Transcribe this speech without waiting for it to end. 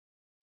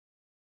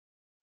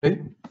Okay,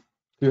 do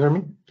you hear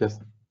me? Yes.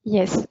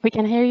 Yes, we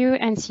can hear you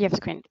and see your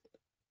screen.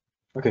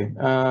 Okay.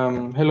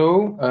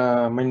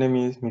 Hello. My name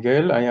is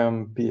Miguel. I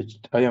am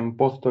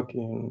postdoc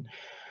in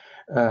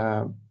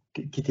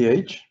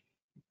KTH.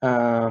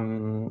 I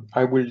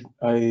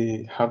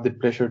have the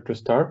pleasure to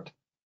start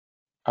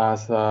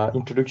as an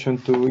introduction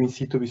to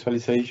in-situ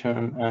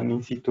visualization and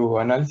in-situ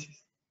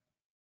analysis.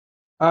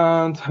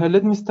 And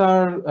let me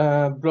start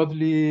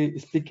broadly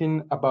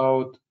speaking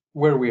about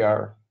where we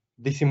are,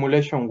 the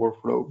simulation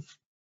workflow.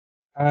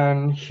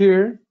 And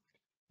here,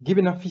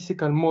 given a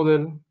physical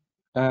model,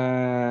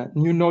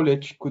 new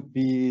knowledge could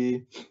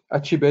be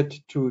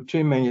achieved to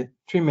three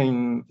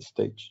main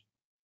stages.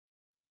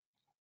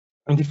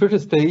 In the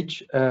first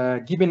stage,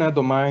 given a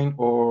domain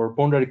or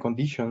boundary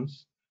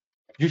conditions,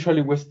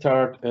 usually we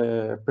start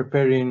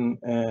preparing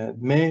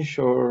mesh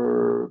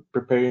or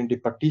preparing the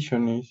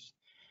partitions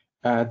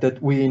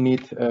that we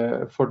need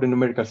for the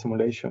numerical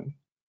simulation.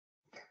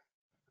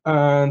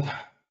 And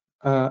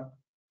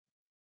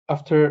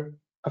after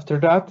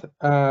that,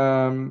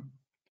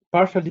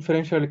 partial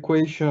differential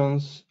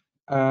equations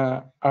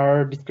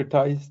are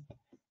discretized,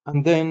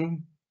 and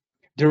then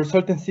the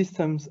resultant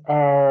systems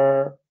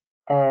the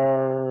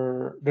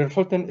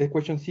resultant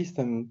equation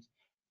systems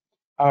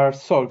are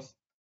solved,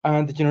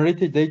 and the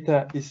generated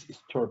data is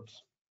stored.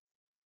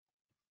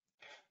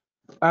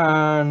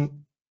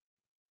 And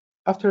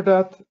after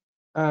that,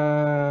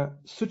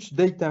 such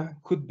data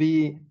could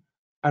be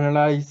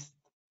analyzed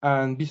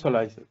and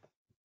visualized.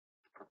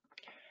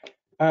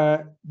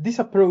 This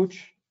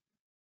approach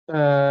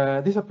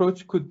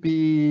could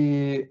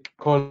be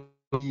called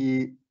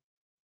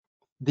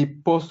the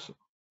post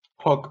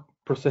hoc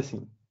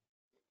processing,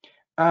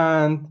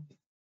 and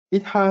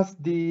it has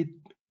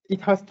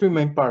three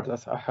main parts,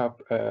 as I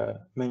have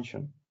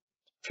mentioned.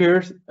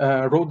 First,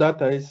 raw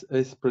data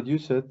is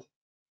produced.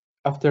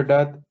 After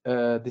that,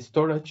 the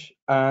storage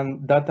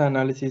and data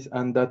analysis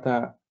and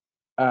data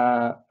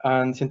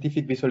and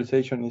scientific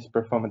visualization is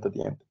performed at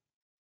the end.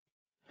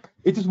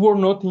 It is worth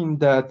noting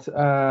that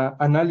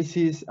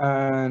analysis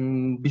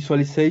and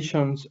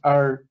visualizations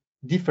are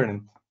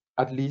different,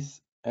 at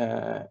least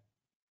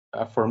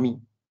for me.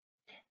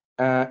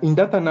 In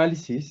data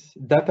analysis,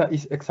 data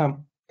is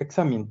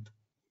examined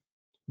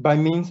by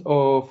means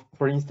of,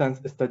 for instance,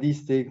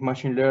 statistics,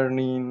 machine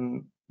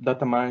learning,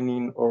 data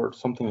mining, or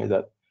something like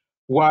that.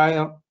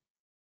 While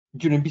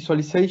during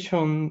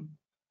visualization,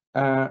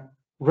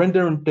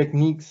 rendering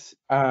techniques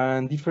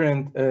and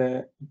different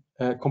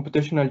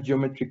computational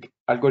geometric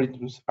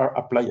algorithms are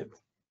applied.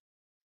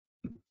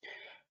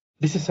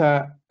 This is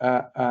a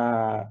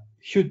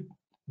huge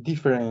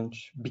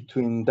difference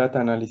between data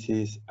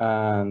analysis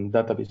and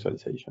data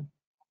visualization.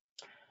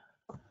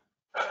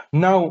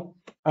 Now,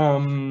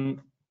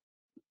 in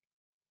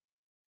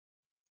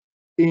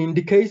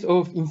the case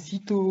of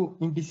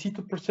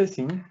in-situ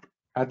processing,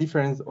 a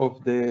difference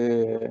of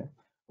the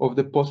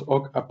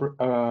post-hoc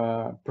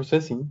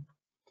processing,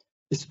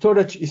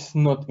 storage is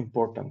not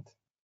important.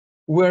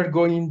 We're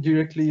going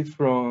directly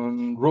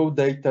from raw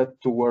data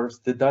towards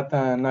the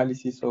data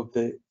analysis of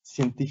the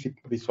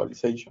scientific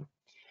visualization.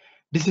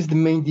 This is the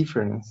main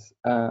difference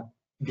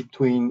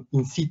between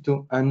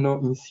in-situ and no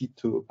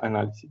in-situ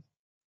analysis.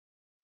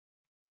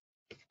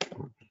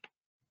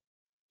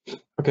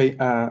 Okay,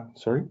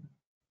 sorry.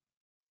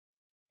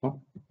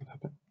 Oh, what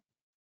happened?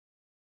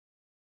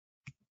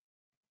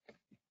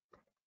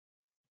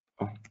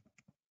 Oh.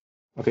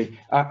 Okay,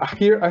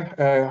 here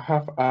I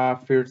have a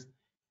first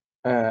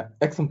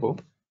example.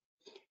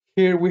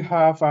 Here we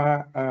have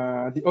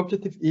the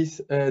objective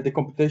is the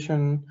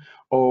computation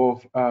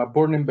of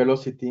burning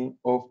velocity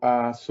of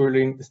a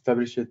swirling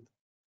established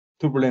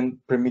turbulent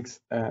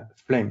premix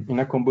flame in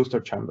a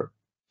combustor chamber.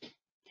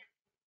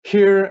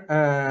 Here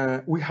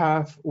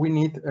we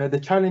need the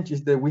challenge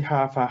is that we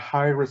have a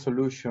high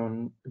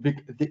resolution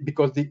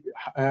because the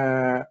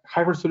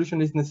high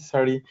resolution is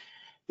necessary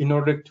in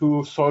order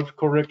to solve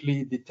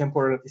correctly the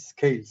temporal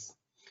scales.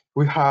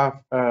 We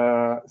have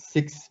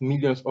 6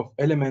 million of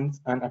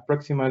elements and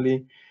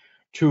approximately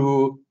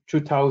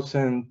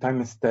 2,000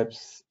 time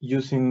steps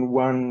using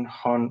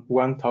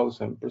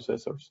 1,000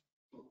 processors.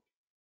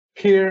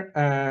 Here,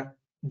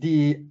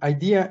 the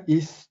idea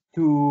is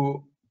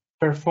to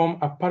perform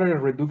a parallel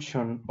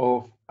reduction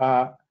of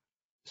a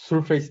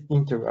surface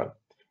integral.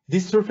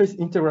 This surface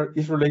integral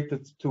is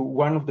related to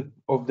one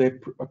of the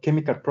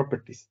chemical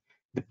properties,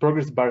 the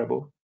progress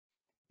variable.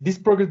 This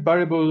progress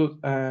variable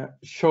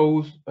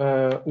shows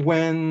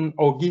when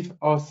or gives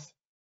us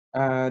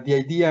the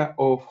idea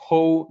of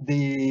how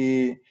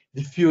the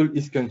fuel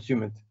is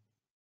consumed.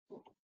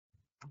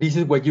 This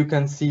is what you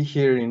can see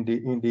here in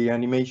the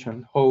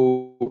animation.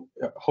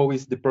 How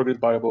is the progress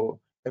variable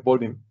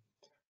evolving?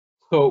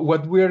 So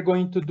what we are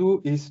going to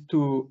do is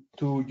to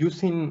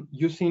using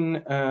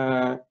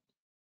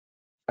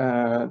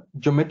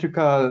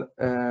geometrical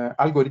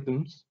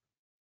algorithms,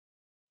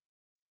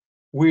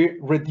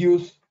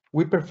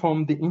 we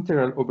perform the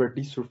integral over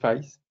this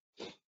surface,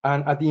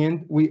 and at the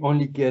end we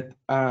only get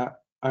a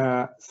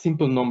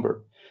simple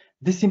number.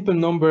 this simple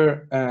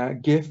number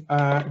give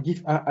an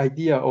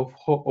idea of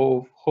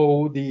how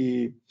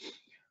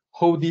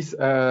this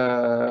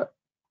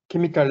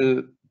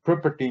chemical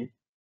property,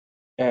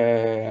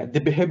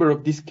 the behavior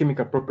of this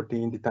chemical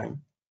property in the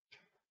time.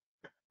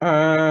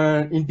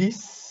 In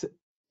this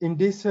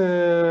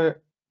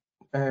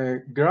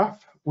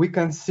graph, we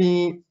can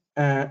see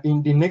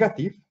in the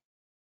negative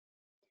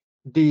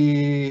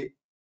the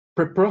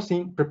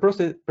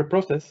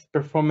preprocess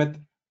performed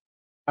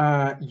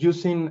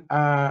using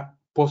a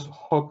post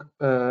hoc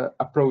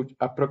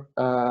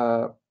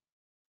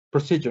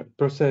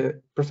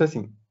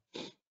processing.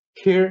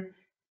 Here,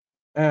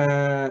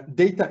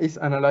 data is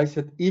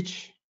analyzed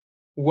each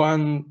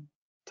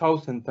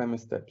 1,000 time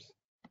steps.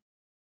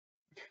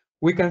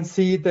 We can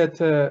see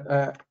that,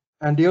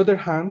 on the other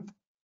hand,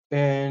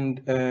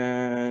 and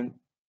the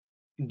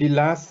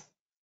last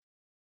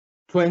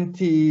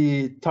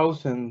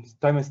 20,000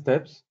 time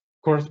steps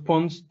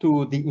corresponds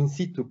to the in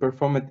situ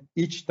performed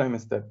each time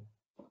step.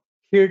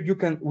 Here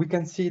we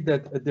can see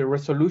that the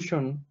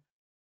resolution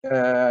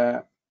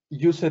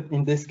used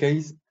in this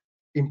case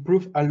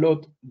improve a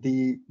lot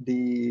the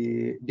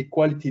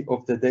quality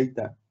of the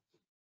data.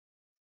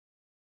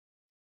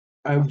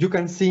 You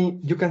can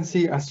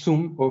see a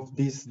zoom of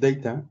this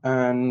data,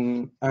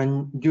 and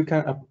you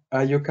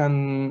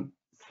can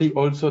see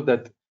also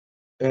that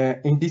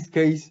in this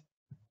case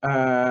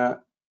a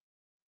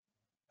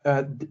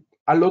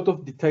lot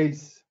of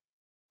details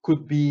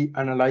could be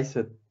analyzed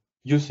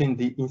using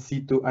the in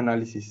situ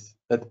analysis.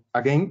 That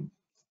again,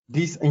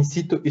 this in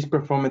situ is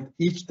performed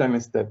each time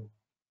step,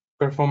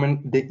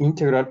 performing the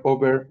integral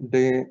over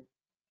the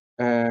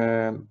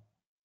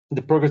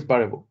progress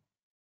variable.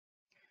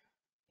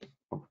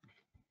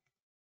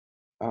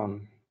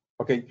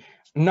 Okay,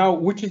 now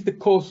which is the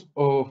cost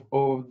of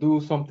do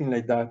something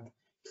like that?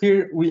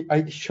 Here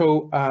I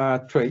show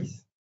a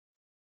trace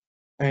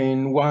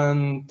and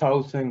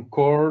 1,000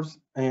 cores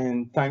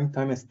and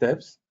time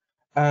steps,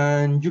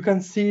 and you can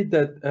see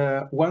that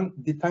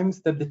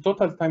the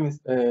total time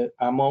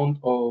amount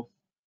of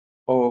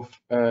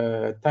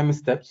time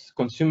steps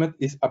consumed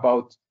is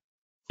about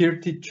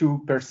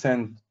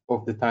 32%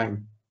 of the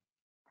time,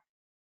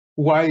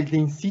 while the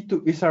in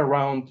situ is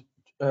around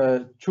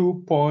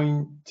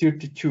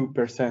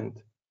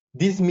 2.32%.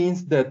 This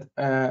means that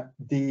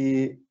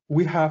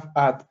we have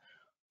at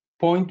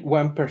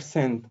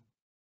 0.1%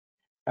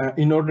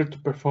 in order to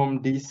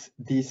perform this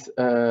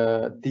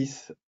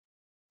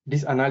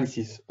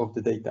analysis of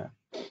the data,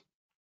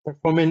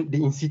 performing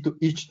the in situ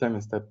each time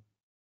step.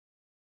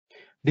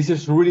 This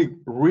is really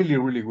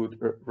good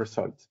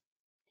result.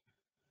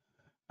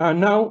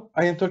 Now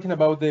I am talking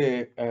about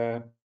the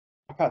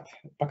PACAT.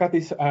 PACAT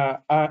is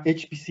a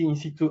HPC in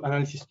situ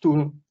analysis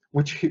tool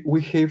which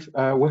we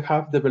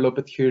have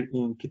developed here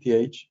in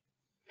KTH.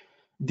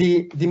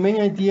 The main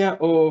idea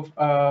of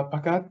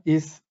PACAT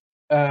is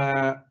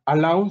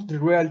allows the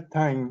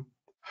real-time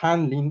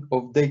handling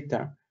of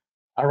data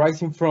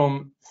arising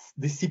from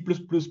the C++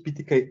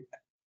 PTK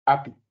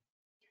API.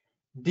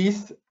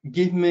 This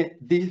gives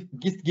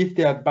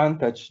the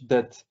advantage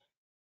that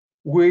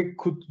we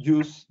could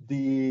use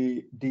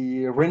the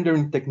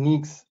rendering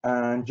techniques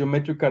and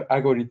geometrical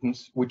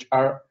algorithms which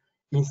are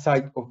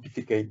inside of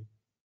BTK.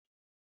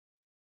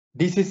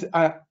 This is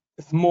a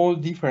small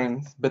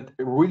difference, but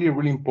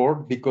really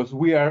important because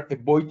we are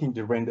avoiding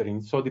the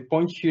rendering. So the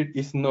point here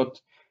is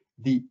not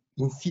the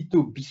in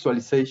situ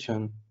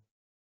visualization,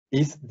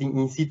 is the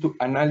in situ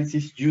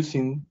analysis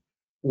using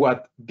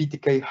what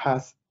BTK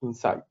has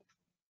inside.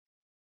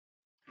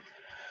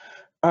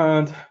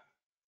 And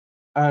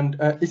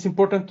it's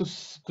important to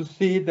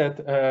see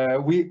that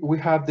we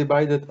have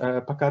divided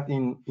PACAT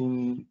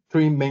in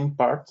three main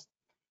parts: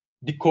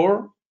 the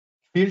core,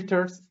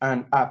 filters,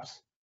 and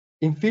apps.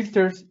 In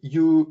filters,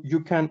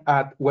 you can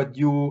add what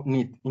you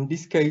need. In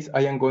this case,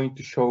 I am going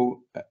to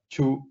show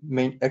two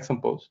main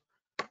examples.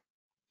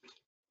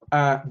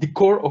 The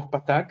core of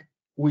PACAT,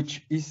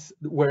 which is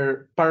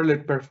where parallel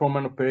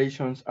performance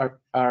operations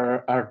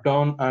are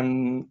done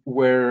and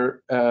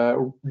where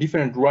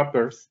different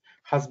wrappers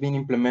has been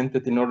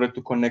implemented in order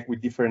to connect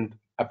with different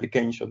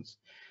applications.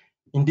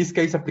 In this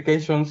case,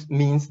 applications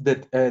means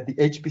that the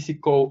HPC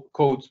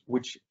codes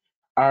which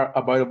are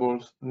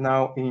available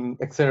now in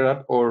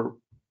Xerath or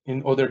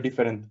in other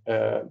different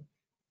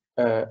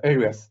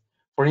areas.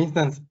 For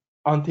instance,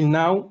 until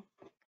now,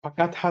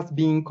 PACAT has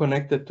been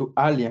connected to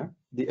Alia,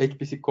 the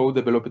HPC code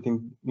developed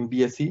in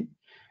BSC,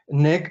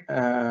 NEC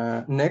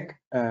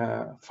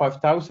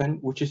 5000,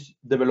 which is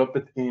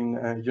developed in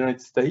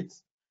United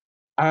States,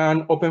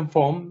 and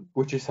OpenFOAM,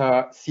 which is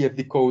a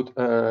CFD code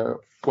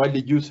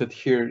widely used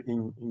here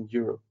in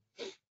Europe.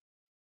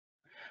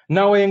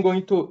 Now I am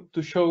going to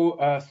show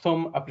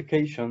some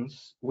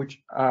applications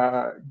which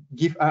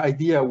give an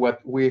idea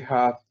what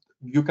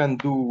you can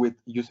do with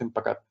using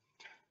PACAT.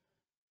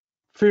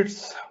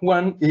 First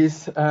one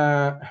is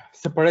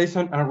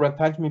separation and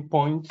reattachment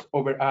points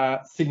over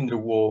a cylinder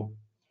wall.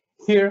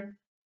 Here,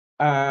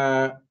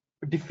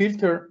 the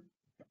filter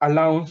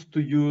allows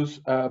to use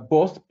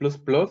BOSS++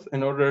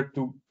 in order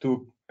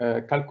to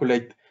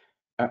calculate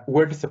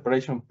where the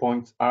separation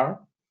points are.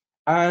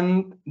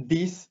 And in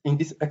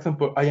this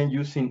example, I am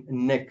using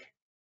neck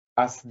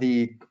as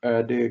the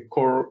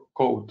core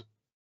code.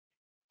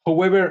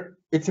 However,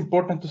 it's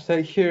important to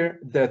say here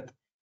that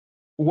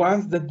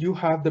once that you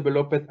have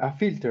developed a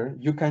filter,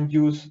 you can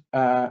use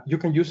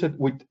it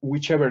with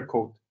whichever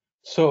code.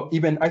 So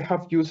even I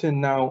have used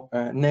now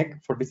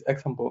neck for this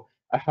example.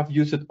 I have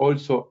used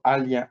also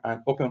Alia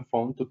and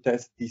OpenFOAM to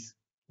test this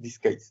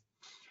case.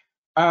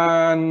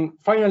 And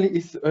finally,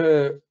 it's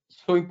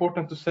so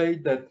important to say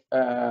that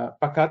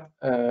Pacat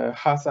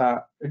has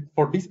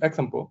for this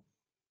example,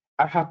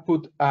 I have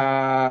put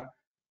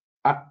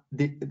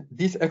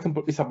this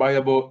example is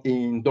available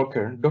in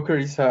Docker. Docker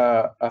is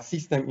a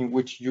system in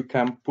which you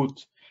can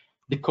put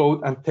the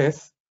code and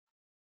test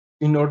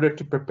in order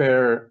to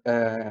prepare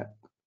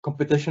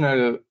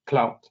computational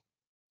cloud.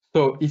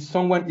 So if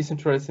someone is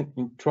interested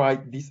in try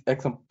this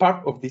example,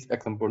 part of this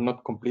example,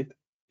 not complete,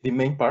 the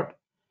main part,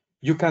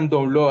 you can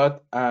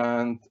download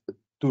and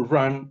to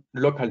run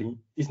locally.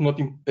 It's not.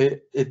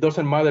 It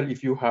doesn't matter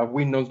if you have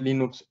Windows,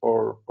 Linux,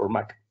 or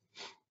Mac.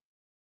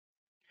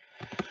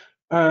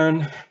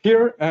 And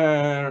here,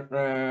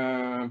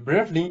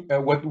 briefly,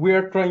 what we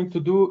are trying to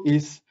do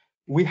is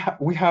we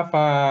have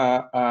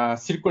a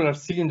circular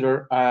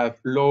cylinder at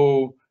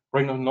low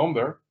Reynolds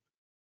number,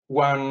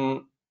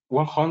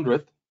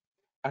 100,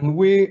 and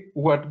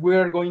what we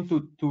are going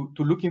to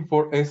looking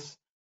for is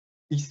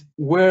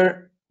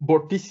where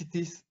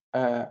vorticities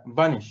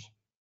vanish.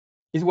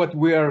 Is what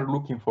we are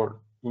looking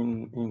for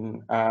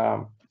in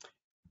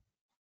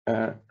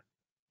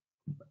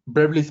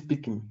briefly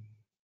speaking.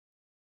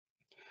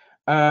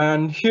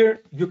 And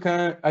here you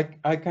can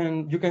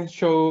you can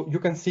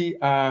see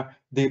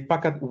the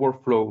Pacat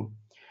workflow.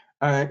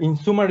 In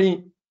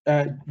summary,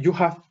 you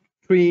have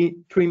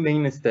three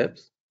main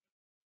steps.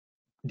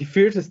 The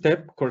first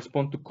step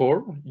corresponds to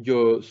core.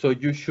 So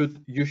you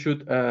should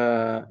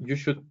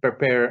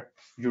prepare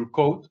your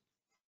code.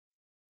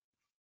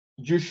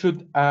 You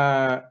should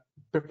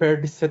prepare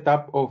the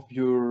setup of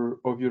your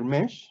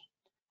mesh,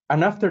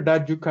 and after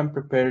that you can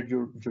prepare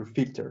your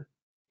filter.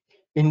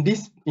 In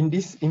this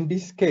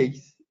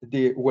case,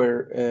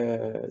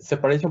 where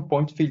separation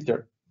point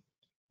filter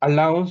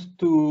allows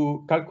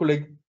to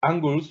calculate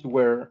angles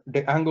where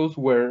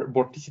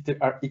vorticity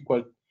are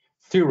equal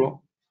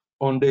 0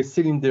 on the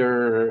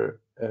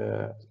cylinder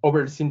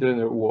over the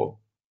cylinder wall.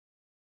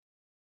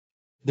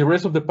 The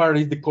rest of the part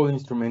is the code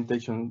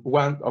instrumentation.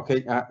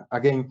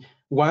 Again,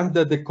 once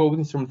that the code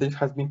instrumentation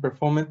has been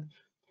performed,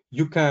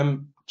 you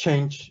can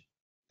change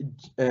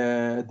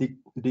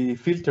the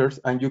filters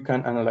and you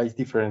can analyze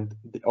the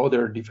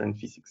other different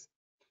physics.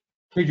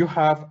 Here you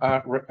have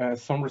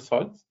some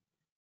results.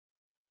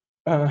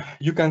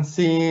 You can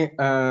see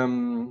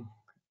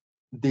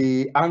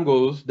the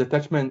angles,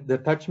 detachment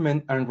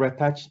and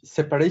retouch,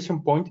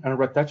 separation point and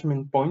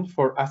retouchment point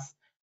for us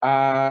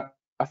a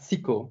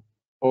cycle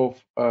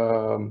of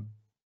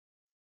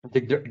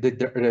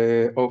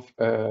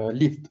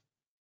lift,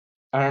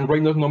 and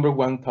Reynolds number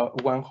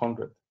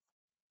 100.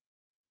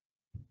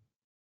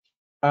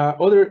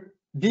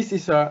 This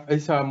is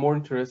a more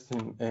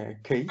interesting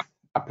case,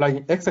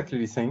 applying exactly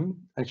the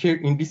same. And here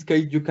in this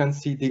case, you can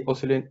see the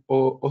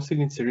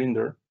oscillating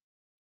cylinder.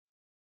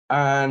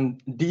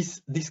 And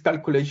this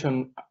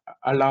calculation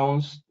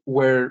allows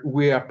where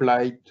we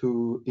apply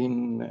to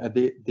in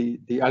the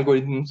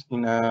algorithms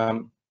in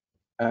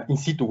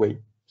in-situ way.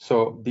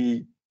 So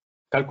the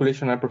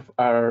calculation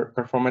are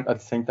performed at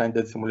the same time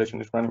that the simulation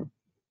is running.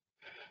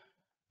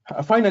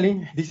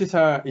 Finally, this is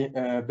a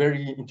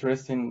very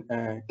interesting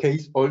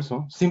case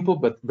also, simple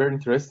but very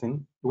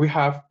interesting. We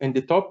have in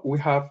the top, we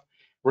have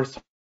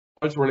results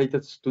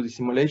related to the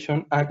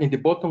simulation, and in the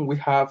bottom, we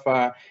have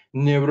a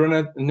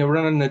neuronal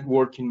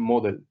networking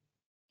model,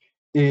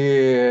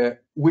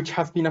 which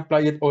has been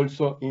applied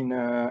also in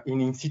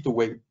in-situ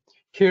way.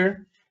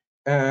 Here,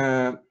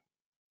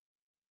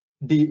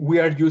 we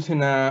are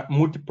using a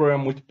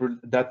multi-program, multiple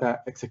data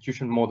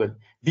execution model.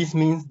 This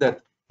means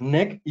that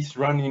NEC is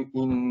running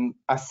in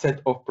a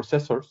set of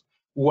processors,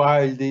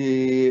 while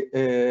the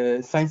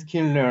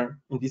scikit-learn,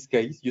 in this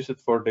case, used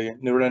for the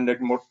neural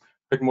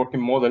networking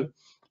model,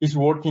 is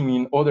working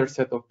in other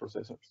set of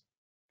processors.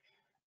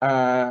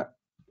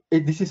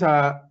 This is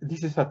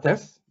a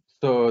test,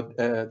 so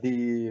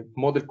the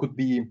model could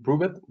be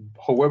improved.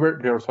 However,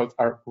 the results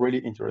are really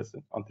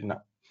interesting until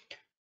now.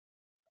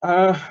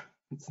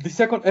 The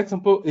second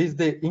example is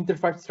the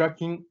interface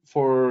tracking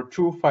for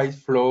true phase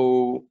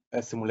flow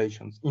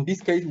simulations. In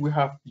this case, we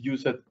have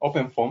used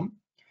OpenFOAM.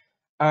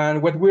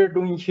 And what we're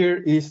doing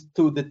here is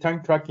to the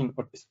time tracking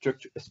of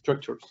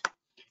structures.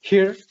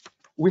 Here,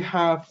 we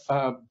have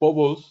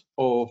bubbles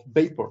of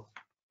vapor.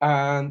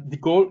 And the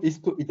goal is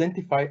to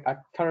identify and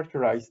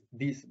characterize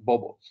these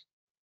bubbles.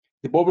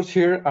 The bubbles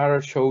here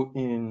are shown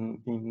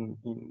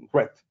in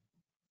red.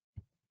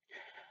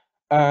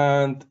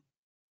 And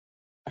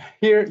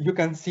here you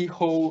can see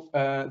how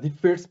the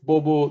first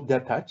bubble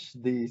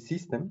detached the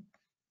system,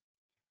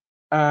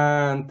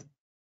 and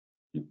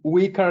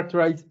we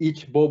characterize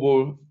each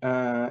bubble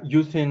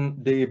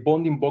using the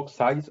bounding box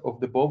size of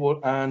the bubble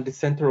and the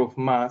center of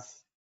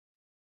mass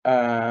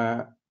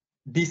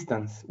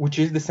distance, which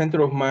is the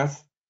center of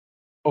mass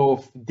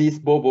of this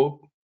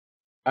bubble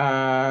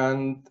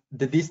and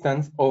the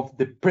distance of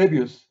the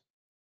previous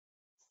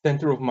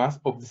center of mass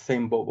of the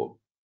same bubble.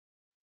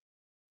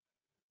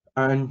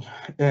 And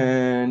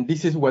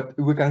this is what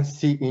we can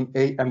see in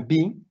A and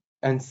B,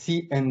 and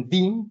C and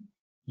D,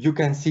 you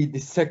can see the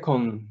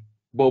second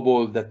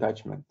bubble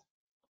detachment.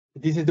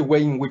 This is the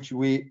way in which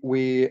we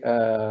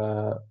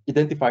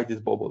identify these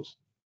bubbles.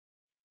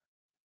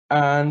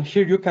 And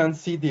here you can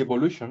see the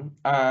evolution.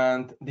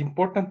 And the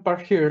important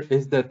part here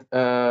is that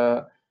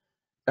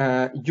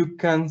you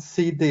can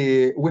see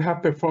we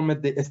have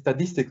performed the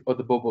statistics of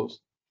the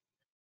bubbles.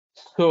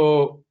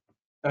 So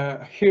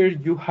here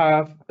you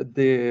have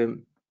the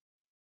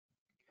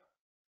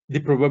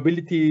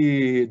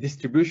probability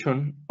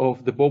distribution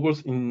of the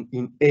bubbles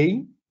in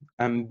A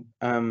and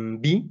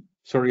B.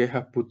 Sorry, I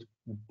have put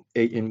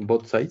A in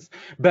both sides.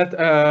 But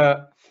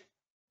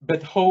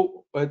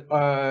how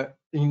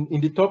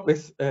in the top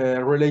is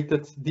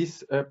related,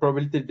 this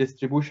probability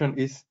distribution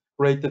is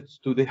related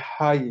to the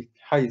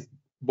highest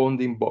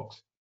bounding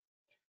box.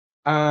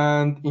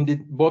 And in the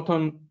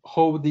bottom,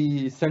 how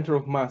the center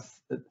of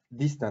mass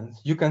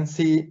distance, you can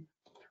see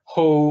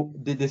how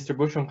the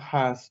distribution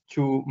has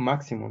two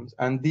maximums,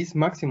 and these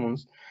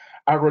maximums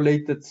are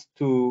related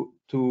to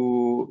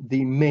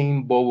the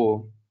main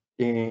bubble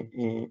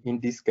in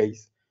this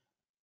case.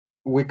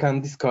 We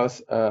can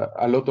discuss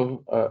a lot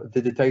of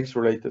the details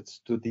related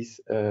to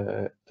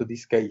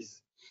this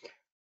case.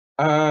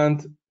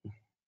 And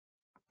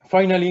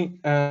finally,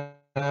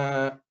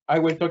 I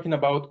was talking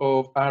about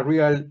a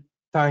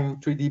real-time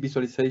 3D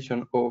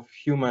visualization of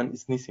human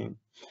sneezing.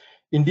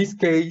 In this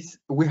case,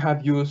 we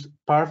have used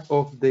part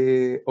of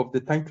the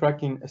time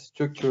tracking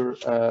structure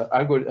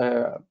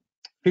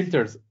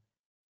filters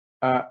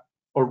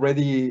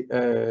already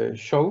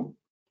show,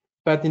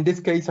 but in this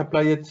case,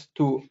 apply it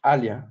to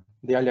ALIA,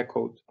 the ALIA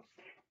code.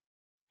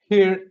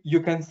 Here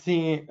you can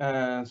see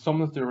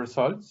some of the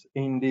results.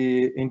 In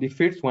the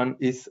first one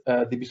is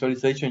the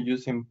visualization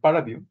using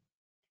ParaView.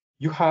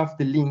 You have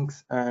the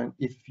links, and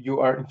if you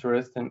are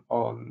interested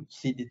on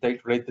see details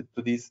related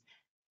to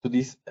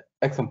these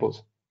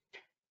examples.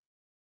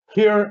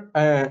 Here,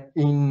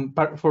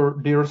 for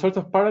the results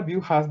of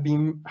ParaView has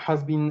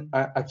been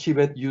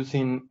achieved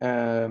using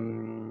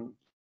In-Situ.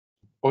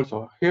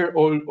 Also, here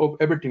all of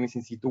everything is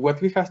In-Situ.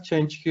 What we have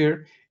changed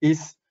here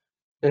is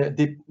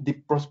the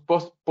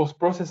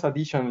post-process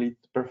additionally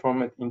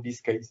performed in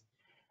this case.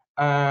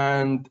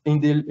 And in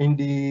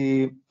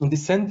the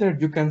center,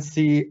 you can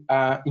see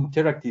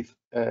interactive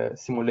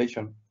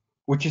simulation,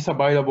 which is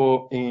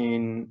available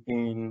in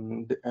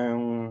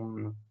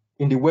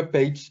the web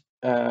page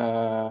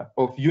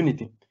of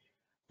Unity,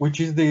 which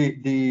is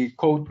the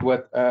code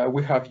what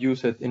we have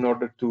used in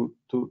order to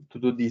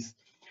do this.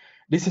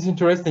 This is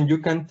interesting. You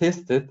can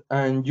test it,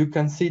 and you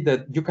can see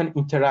that you can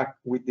interact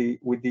with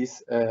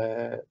this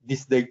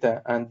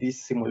data and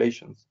these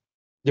simulations,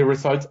 the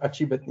results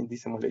achieved in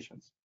these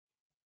simulations.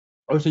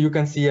 Also, you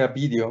can see a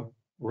video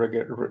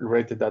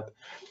related to that.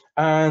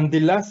 And the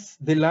last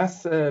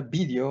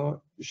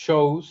video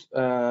shows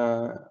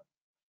the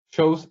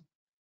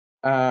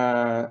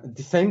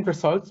same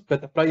results,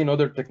 but applying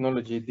other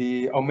technology,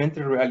 the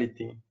augmented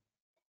reality.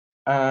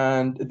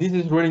 And this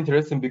is really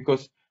interesting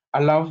because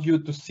allows you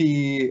to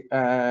see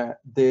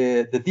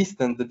the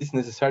distance that is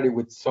necessary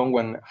with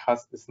someone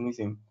has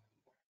sneezing.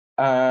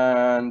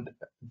 And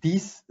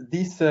this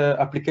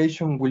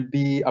application will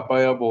be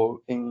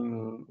available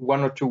in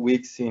 1 or 2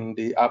 weeks in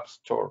the App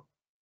Store.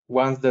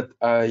 Once that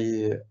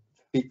I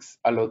fix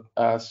a lot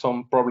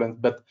some problems,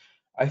 but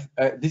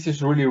this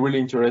is really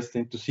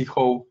interesting to see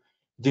how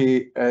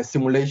the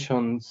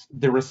simulations,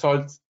 the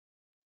results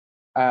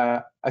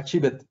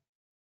achieved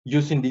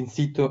using the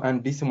In-Situ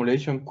and this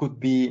simulation could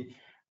be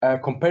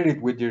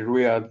compared with the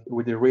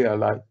real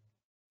life.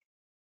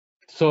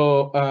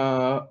 So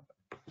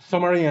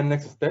summary and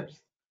next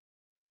steps.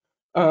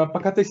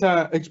 Pacata is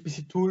a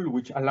HPC tool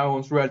which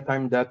allows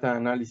real-time data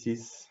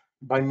analysis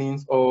by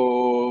means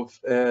of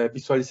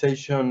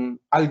visualization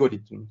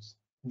algorithms.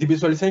 The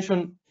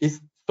visualization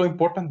is so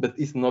important, but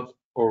it's not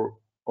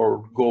our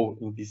goal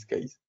in this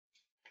case.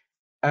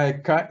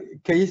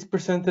 Case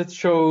percentage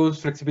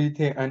shows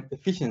flexibility and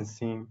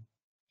efficiency.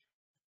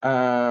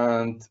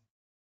 And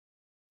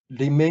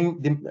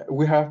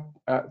we have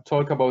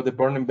talked about the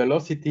burning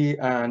velocity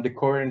and the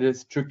coordinate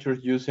structures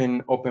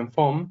using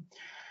OpenFOAM.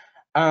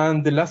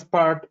 And the last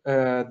part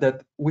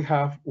that we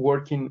have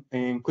working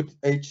in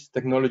KTH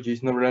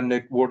technologies, neural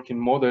networking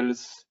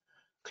models,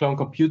 cloud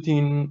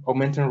computing,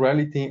 augmented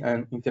reality,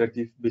 and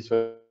interactive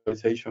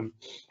visualization.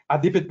 A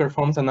deep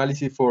performance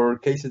analysis for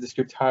cases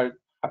described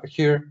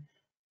here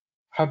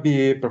have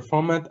been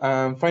performed.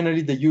 And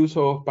finally, the use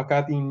of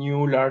Pacata in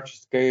new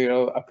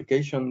large-scale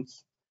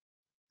applications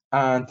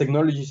and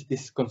technologies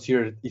is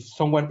considered. If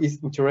someone is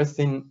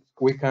interested,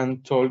 we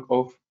can talk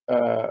of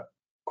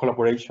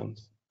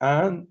collaborations.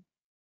 And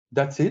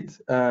That's it.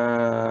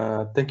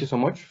 Thank you so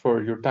much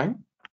for your time.